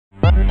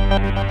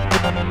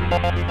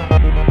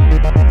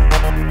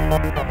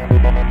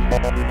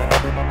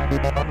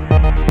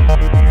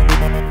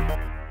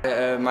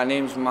My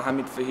name's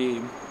Muhammad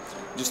Fahim.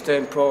 Just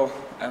turned pro.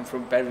 I'm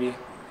from Bury,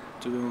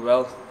 doing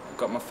well.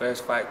 Got my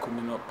first fight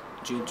coming up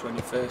June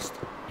 21st.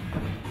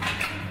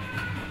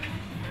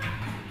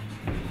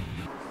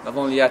 I've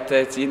only had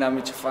 13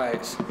 amateur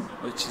fights,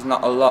 which is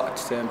not a lot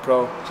to turn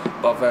pro,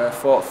 but I've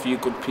fought a few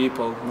good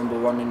people.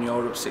 #1 in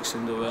Europe, 6th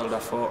in the world. I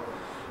fought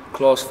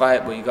close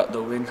fight, but you got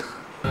the win.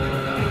 I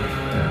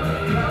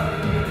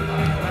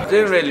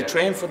didn't really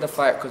train for the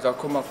fight because I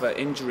come off an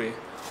injury,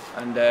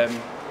 and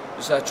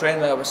so I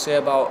trained, I would say,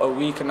 about a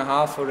week and a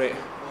half for it.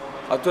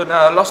 I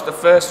lost the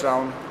first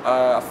round.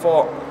 I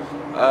fought.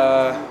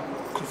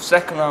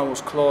 Second round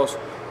was close.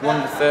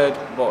 Won the third,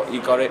 but he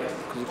got it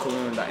because he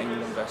couldn't win that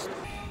England vest.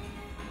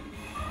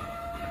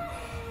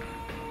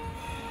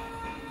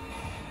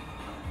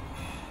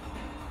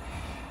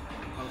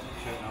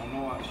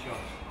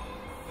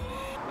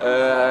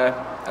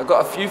 I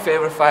got a few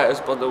favourite fighters,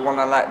 but the one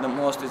I like the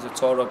most is the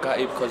Toro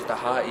Gatti because the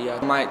heart he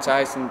had. Mike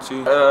Tyson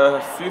too. A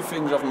few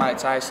things of Mike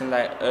Tyson,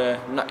 like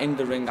not in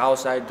the ring,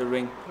 outside the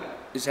ring.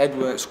 His head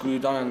weren't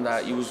screwed on and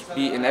that he was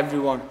beating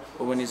everyone.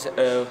 But when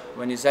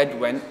his head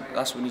went,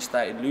 that's when he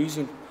started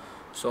losing.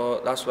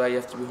 So that's why you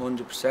have to be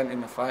 100%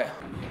 in the fight.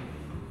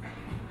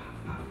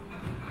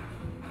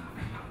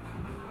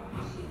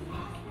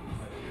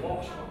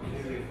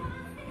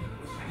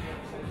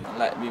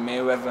 Like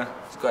Mayweather,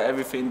 he's got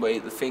everything,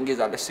 but the thing is,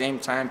 at the same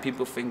time,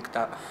 people think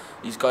that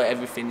he's got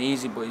everything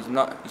easy, but he's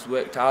not. He's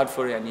worked hard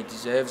for it and he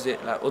deserves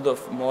it. Like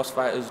most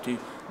fighters do,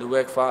 they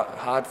work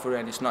hard for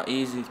it, and it's not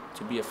easy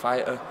to be a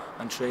fighter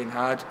and train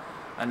hard.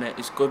 And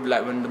it's good,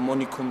 like when the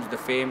money comes, the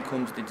fame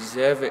comes, they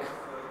deserve it.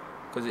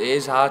 Because it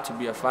is hard to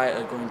be a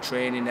fighter, going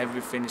training,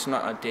 everything. It's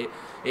not a day.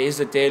 It is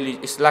a daily.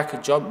 It's like a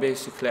job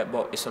basically,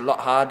 but it's a lot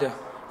harder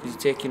because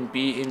you're taking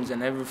beatings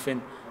and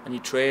everything, and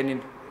you're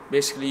training.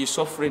 Basically, you're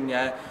suffering,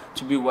 yeah,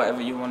 to be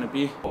whatever you want to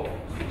be.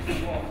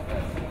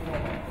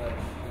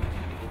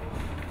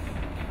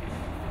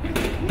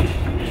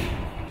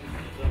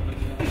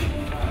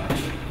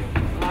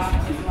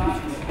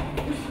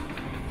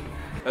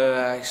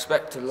 I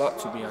expect a lot,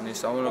 to be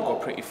honest. I want to go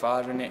pretty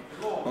far in it.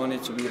 I want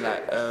it to be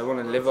like, I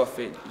want to live off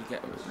it.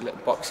 You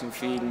get boxing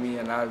feed me,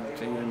 and I'll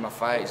do in my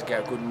fights,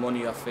 get good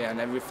money off it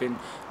and everything.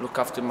 Look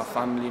after my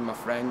family, my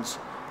friends,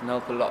 and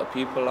help a lot of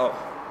people out.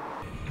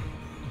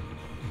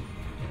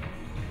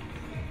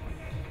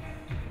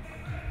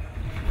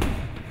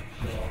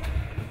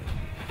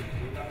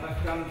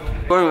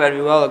 Going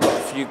very well. I got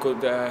a few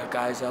good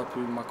guys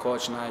helping with my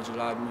coach, Nigel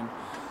Admin.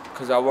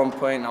 Because at one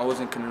point I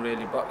wasn't going to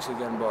really box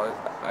again, but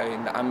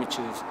in the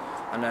amateurs,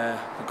 and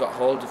he got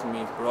hold of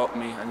me, brought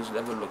me, and he's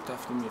never looked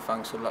after me.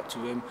 Thanks a lot to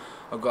him.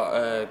 I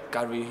got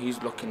Gary,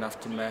 he's looking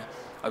after me.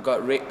 I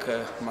got Rick,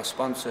 my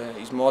sponsor.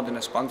 He's more than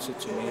a sponsor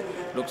to me.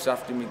 Looks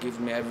after me, gives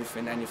me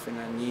everything, anything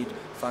I need.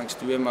 Thanks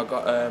to him, I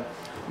got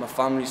my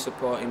family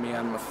supporting me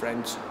and my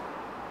friends.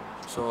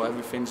 So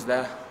everything's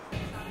there.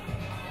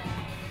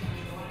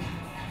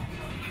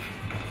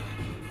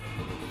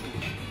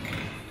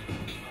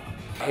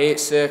 I hate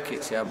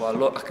circuits, yeah, but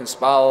look, I can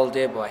spar all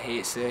day, but I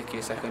hate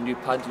circuits. I can do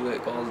pad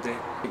work all day.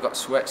 I've got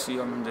sweatsuit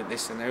on under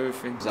this and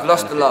everything. I've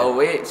lost a lot of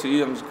weight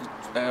too.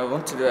 I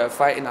wanted to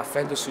fight in a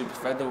super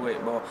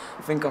featherweight, but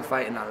I think I'm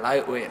fighting a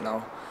lightweight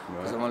now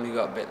because I've only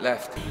got a bit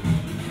left.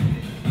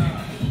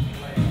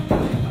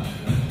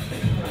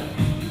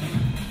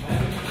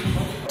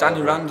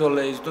 Danny Randall,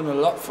 he's done a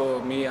lot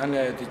for me and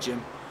the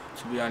gym,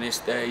 to be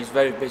honest. He's a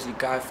very busy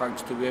guy,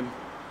 thanks to him.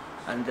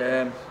 And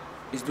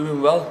he's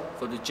doing well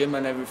for the gym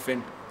and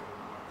everything.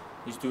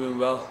 He's doing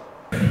well.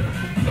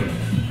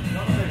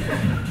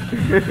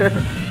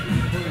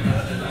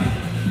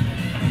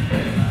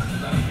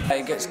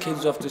 He gets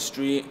kids off the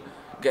street,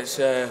 gets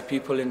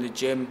people in the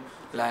gym.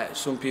 Like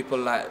some people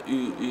like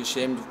who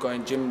ashamed of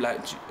going gym. Like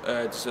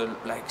it's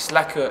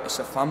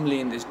a family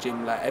in this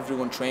gym. Like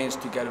everyone trains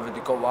together. They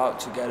go out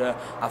together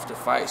after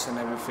fights and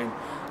everything.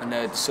 And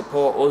they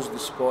support us. They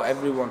support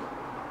everyone.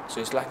 So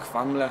it's like a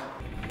family.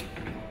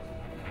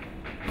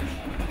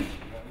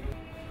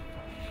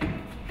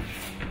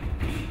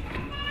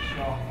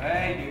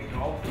 There you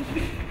go.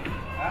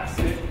 That's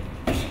it.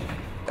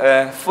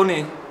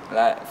 Funny.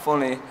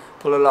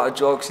 Pull a lot of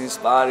jokes in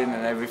sparring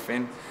and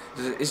everything.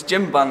 It's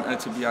gym banter,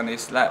 to be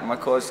honest. Like my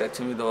coach said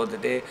to me the other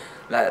day.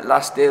 Like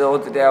the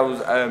other day,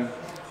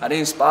 I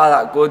didn't spar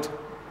that good,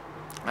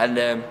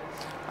 and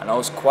I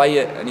was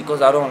quiet. And he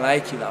goes, I don't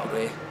like you that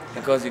way. He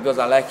goes,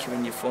 I like you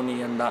when you're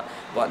funny and that.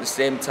 But at the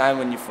same time,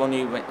 when you're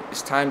funny,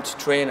 it's time to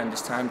train and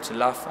it's time to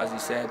laugh, as he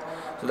said.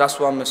 So that's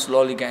what I'm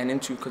slowly getting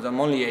into, because I'm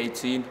only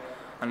 18.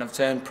 And I've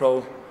turned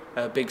pro,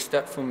 a big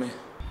step for me.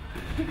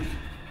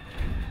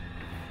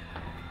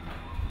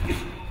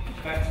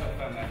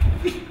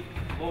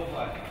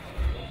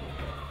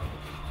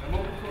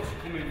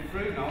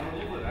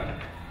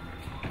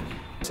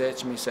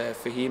 Search me, say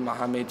Fahim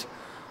Mohammed,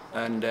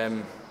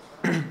 and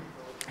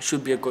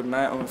should be a good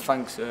night. I want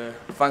to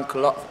thank a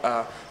lot.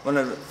 I want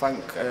to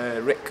thank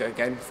Rick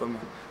again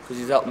because because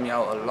he's helped me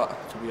out a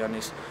lot, to be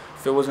honest.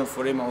 If it wasn't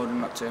for him, I would have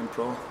not turned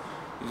pro.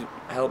 He's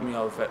helped me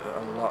out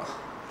a lot.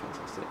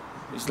 Fantastic.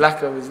 He's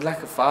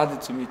like a father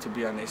to me, to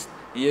be honest.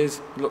 He is,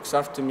 looks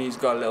after me. He's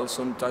got a little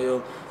son,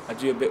 Tayo. I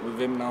do a bit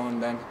with him now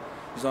and then.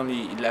 He's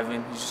only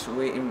 11. He's just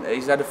waiting.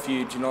 He's had a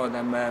few, do you know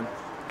them?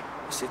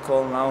 What's it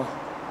called now?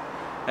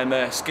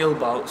 Skill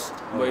bouts,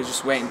 where he's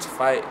just waiting to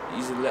fight.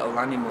 He's a little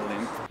animal,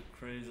 him.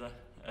 Crazy.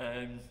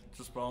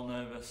 Just well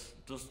nervous.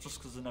 Just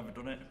because I've never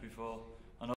done it before.